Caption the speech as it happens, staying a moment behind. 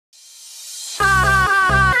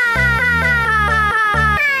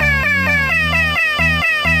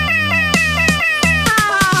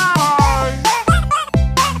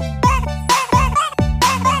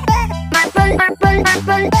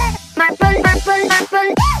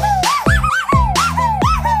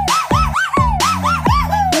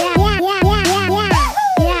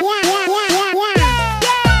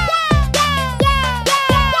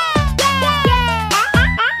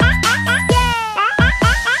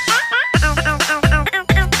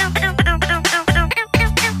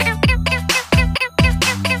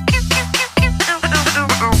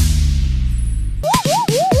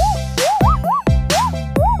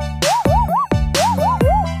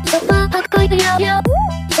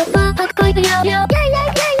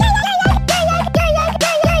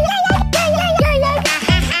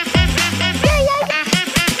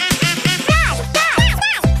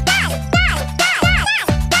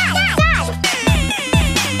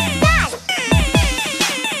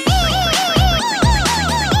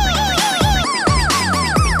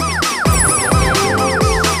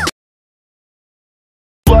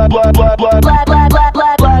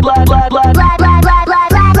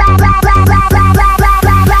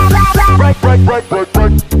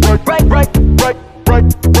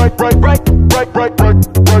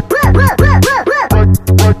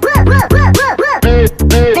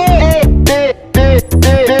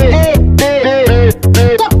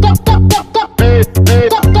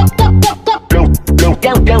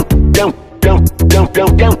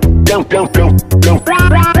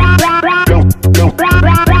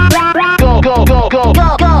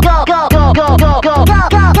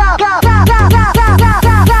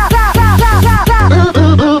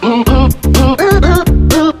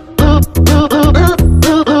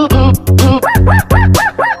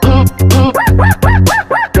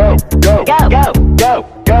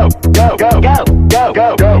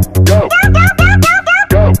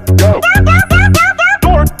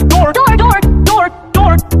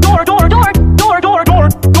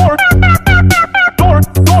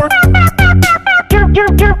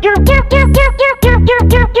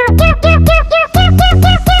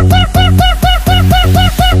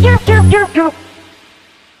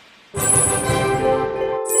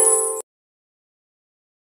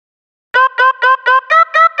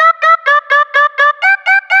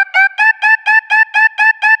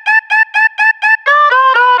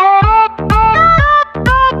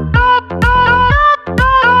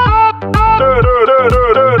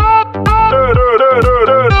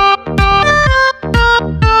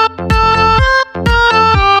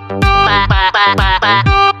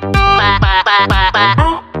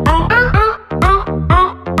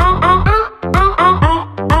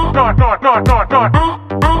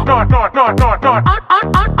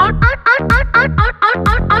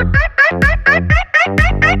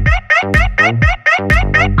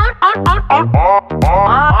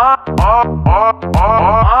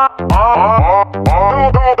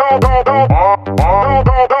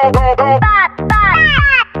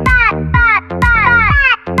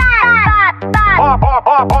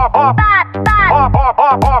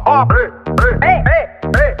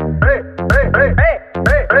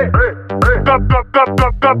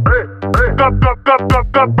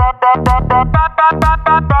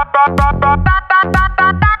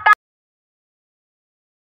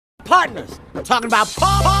Partners, I'm talking about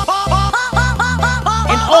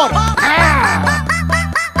in order.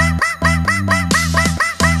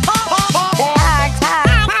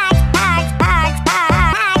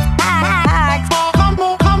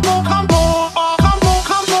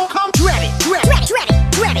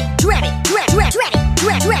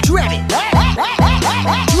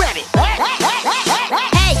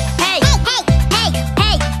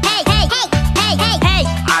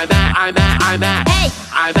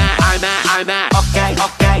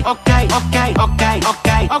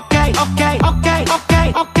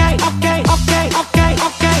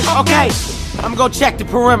 Okay, I'm gonna go check the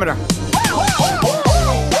perimeter.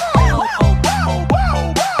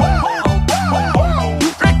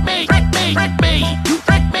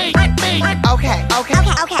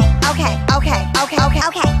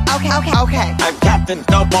 Okay. I'm Captain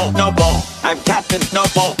No Boat, No Boat. I'm Captain No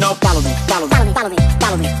Boat, No. Follow me, follow me, follow me,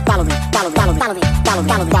 follow me, follow me, follow me, follow me, follow me, follow me,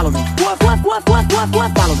 follow me, follow me. What?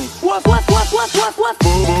 Follow me. What?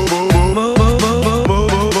 Move.